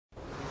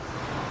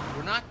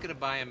not going to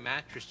buy a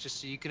mattress just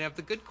so you can have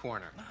the good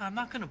corner. No, I'm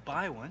not going to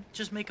buy one.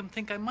 Just make them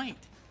think I might.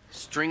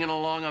 Stringing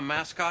along a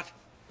mascot?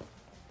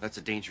 That's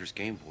a dangerous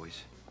game,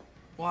 boys.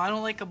 Well, I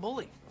don't like a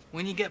bully.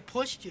 When you get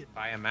pushed, you...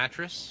 Buy a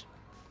mattress?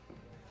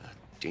 A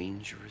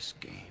dangerous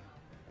game.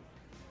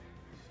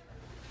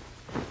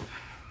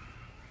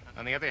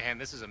 On the other hand,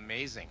 this is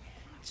amazing.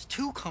 It's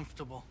too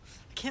comfortable.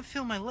 I can't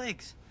feel my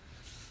legs.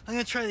 I'm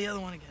going to try the other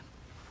one again.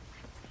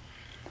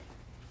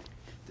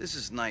 This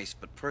is nice,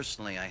 but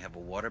personally, I have a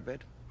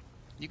waterbed.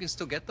 You can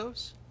still get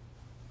those?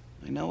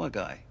 I know a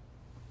guy.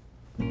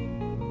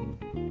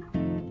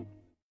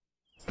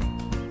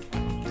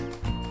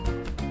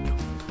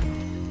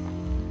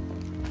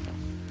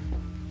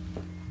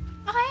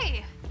 Oh,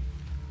 hey.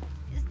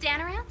 Is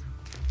Dan around?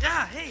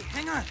 Yeah, hey,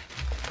 hang on.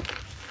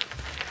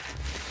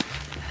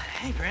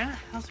 Hey, Brianna,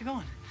 how's it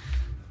going?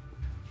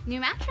 New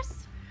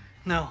mattress?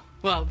 No.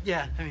 Well,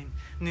 yeah, I mean,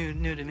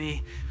 new to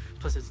me.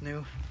 Plus, it's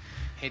new.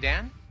 Hey,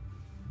 Dan?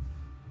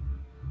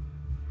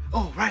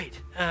 Oh, right.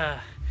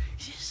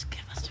 Just give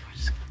us...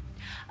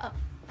 Oh.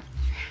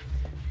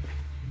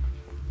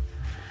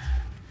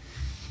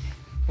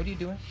 What are you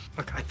doing?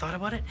 Look, I thought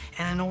about it,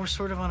 and I know we're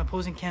sort of on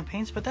opposing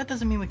campaigns, but that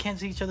doesn't mean we can't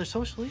see each other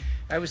socially.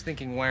 I was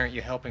thinking, why aren't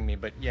you helping me?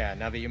 But yeah,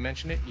 now that you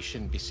mention it, you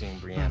shouldn't be seeing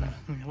Brianna.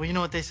 Well, you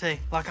know what they say.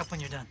 Lock up when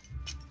you're done.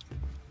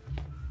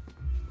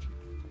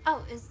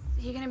 Oh, is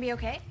he gonna be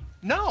okay?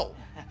 No!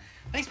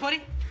 Thanks,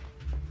 buddy.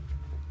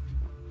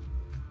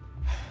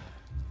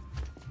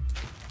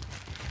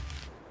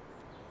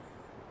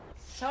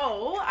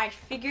 So, I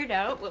figured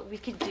out what we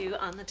could do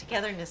on the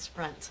togetherness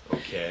front.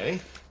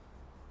 Okay.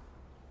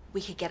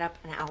 We could get up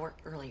an hour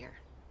earlier.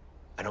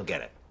 I don't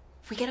get it.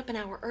 If we get up an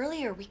hour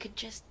earlier, we could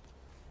just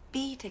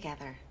be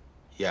together.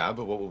 Yeah,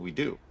 but what would we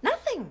do?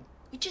 Nothing.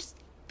 We just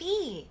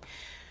be.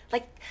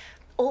 Like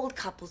old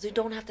couples who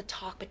don't have to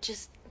talk, but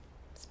just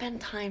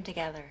spend time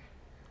together.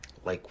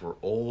 Like we're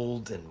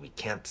old and we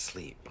can't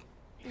sleep.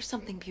 There's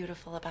something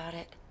beautiful about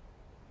it.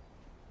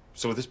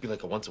 So would this be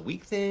like a once a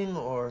week thing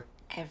or?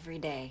 Every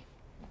day.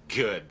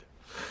 Good.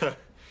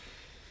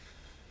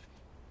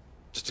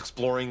 Just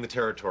exploring the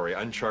territory,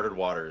 uncharted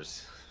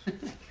waters.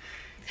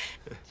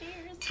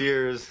 Cheers.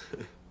 Cheers.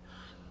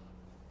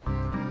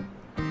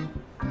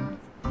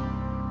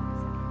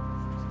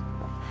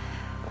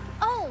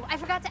 Oh, I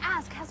forgot to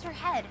ask. How's your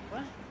head?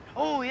 What?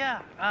 Oh,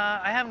 yeah.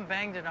 I haven't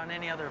banged it on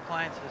any other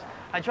appliances.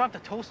 I dropped a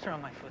toaster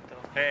on my foot,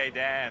 though. Hey,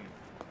 Dan.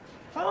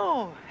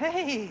 Oh,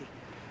 hey.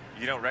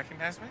 You don't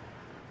recognize me?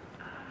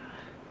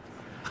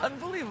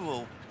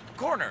 Unbelievable.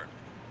 Corner.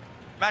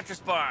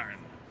 Mattress Barn.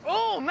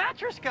 Oh,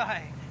 mattress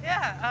guy.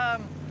 Yeah,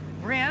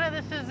 Brianna,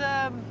 this is,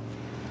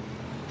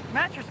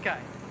 mattress guy.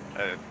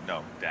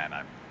 No, Dan,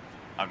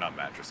 I'm not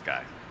mattress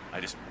guy.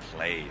 I just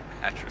play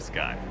mattress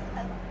guy.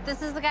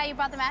 This is the guy you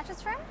bought the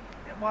mattress from?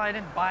 Well, I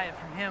didn't buy it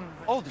from him.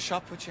 But... Oh, the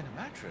shop put you in a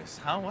mattress,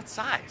 huh? What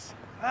size?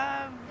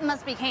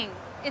 Must be king.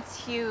 It's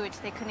huge.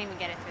 They couldn't even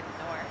get it through the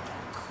door.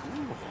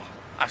 Cool.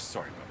 I'm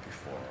sorry about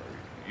before.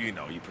 You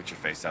know, you put your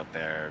face out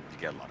there, you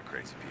get a lot of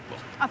crazy people.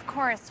 Of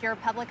course, you're a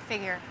public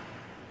figure.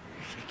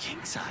 You're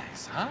king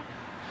size, huh?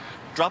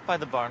 Drop by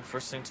the barn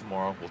first thing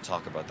tomorrow. We'll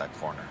talk about that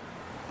corner.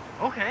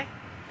 Okay.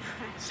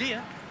 See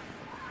ya.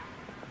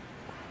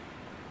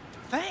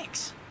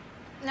 Thanks.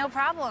 No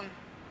problem.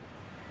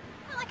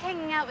 I like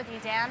hanging out with you,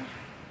 Dan.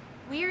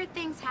 Weird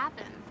things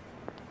happen.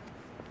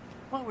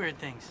 What weird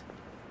things?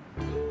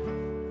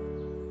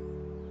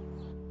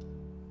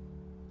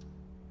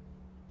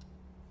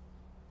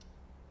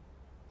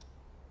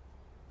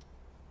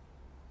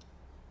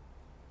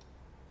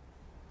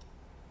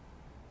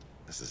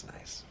 This is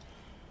nice.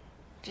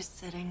 Just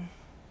sitting.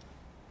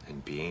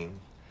 And being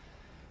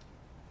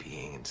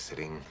and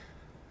sitting.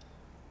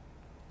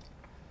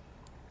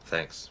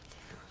 Thanks.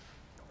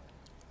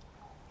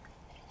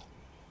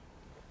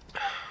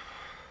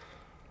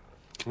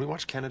 Can we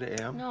watch Canada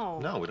AM?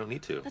 No. No, we don't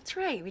need to. That's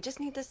right. We just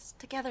need this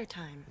together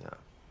time. Yeah.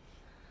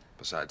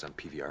 Besides, I'm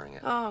PVRing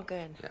it. Oh,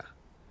 good. Yeah.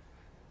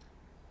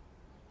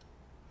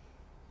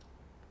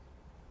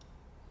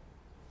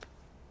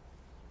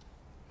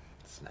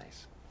 It's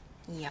nice.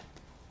 Yep.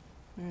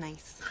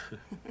 Nice.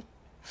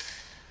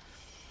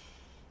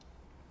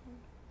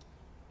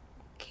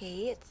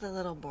 Okay, it's a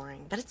little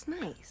boring, but it's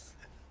nice.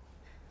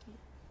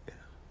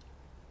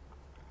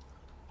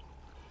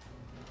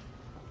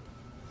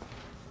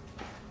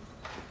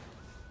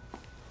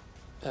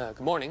 Good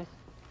morning.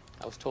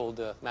 I was told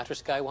the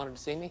mattress guy wanted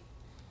to see me.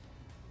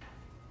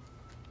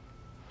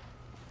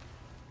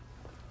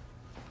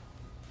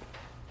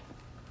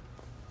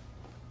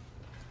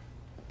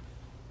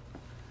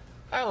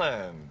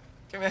 Alan,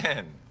 come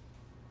in.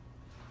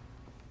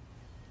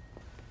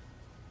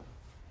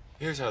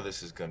 Here's how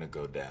this is gonna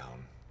go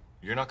down.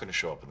 You're not gonna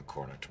show up in the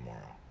corner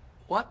tomorrow.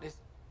 What?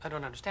 I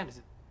don't understand. Is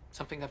it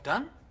something I've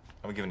done?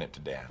 I'm giving it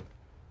to Dan.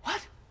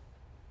 What?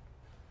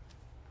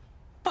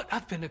 But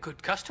I've been a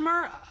good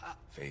customer.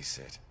 Face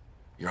it,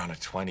 you're on a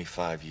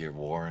 25-year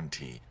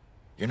warranty.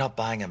 You're not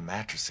buying a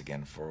mattress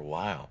again for a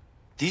while.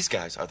 These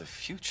guys are the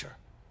future.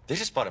 They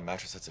just bought a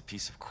mattress that's a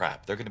piece of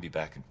crap. They're gonna be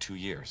back in 2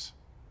 years.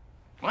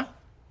 What?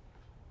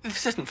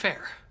 This isn't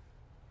fair.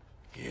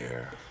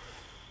 Here.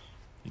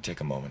 You take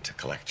a moment to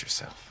collect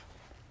yourself.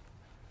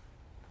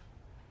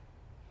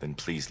 Then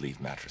please leave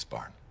Mattress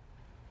Barn.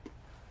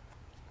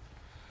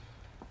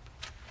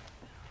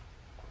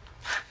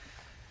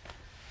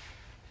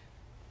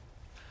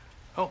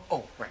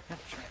 Oh, right. Yeah,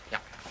 sure. Yeah.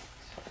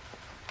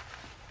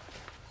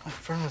 Well,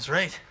 Fern was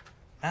right.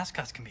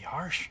 Mascots can be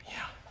harsh.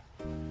 Yeah.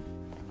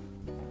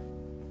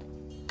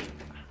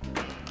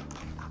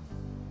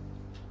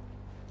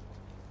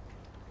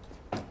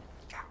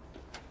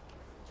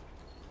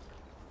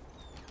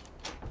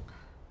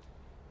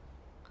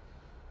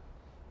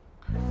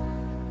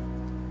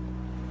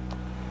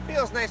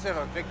 Feels nice to have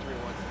a victory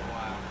once in a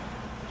while.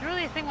 Do you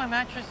really think my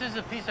mattress is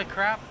a piece of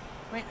crap?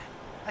 Wait,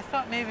 I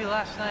thought maybe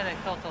last night I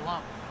felt a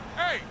lump.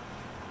 Hey,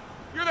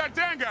 you're that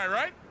Dan guy,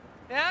 right?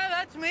 Yeah,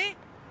 that's me.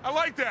 I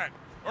like that.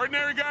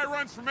 Ordinary guy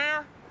runs for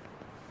mayor.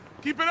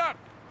 Keep it up.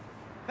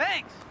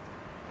 Thanks.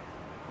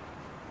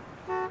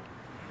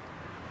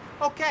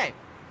 Okay.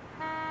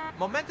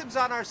 Momentum's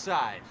on our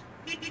side.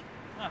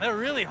 Oh, they're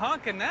really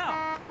honking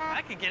now.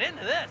 I could get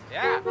into this.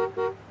 Yeah.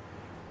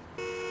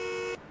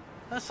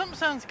 Now, something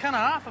sounds kind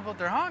of off about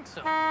their honks,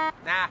 though. Nah,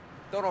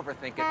 don't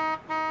overthink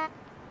it.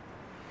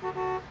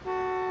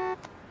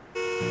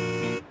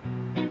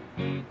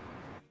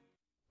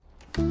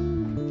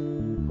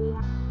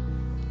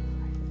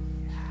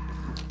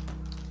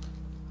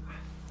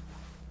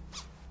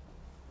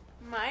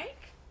 Mike?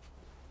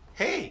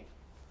 Hey,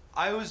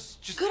 I was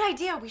just... Good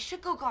idea. We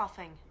should go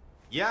golfing.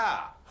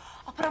 Yeah,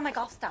 I'll put on my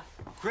golf stuff.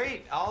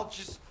 great. I'll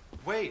just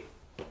wait.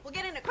 We'll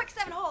get in a quick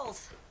 7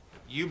 holes.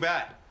 You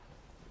bet.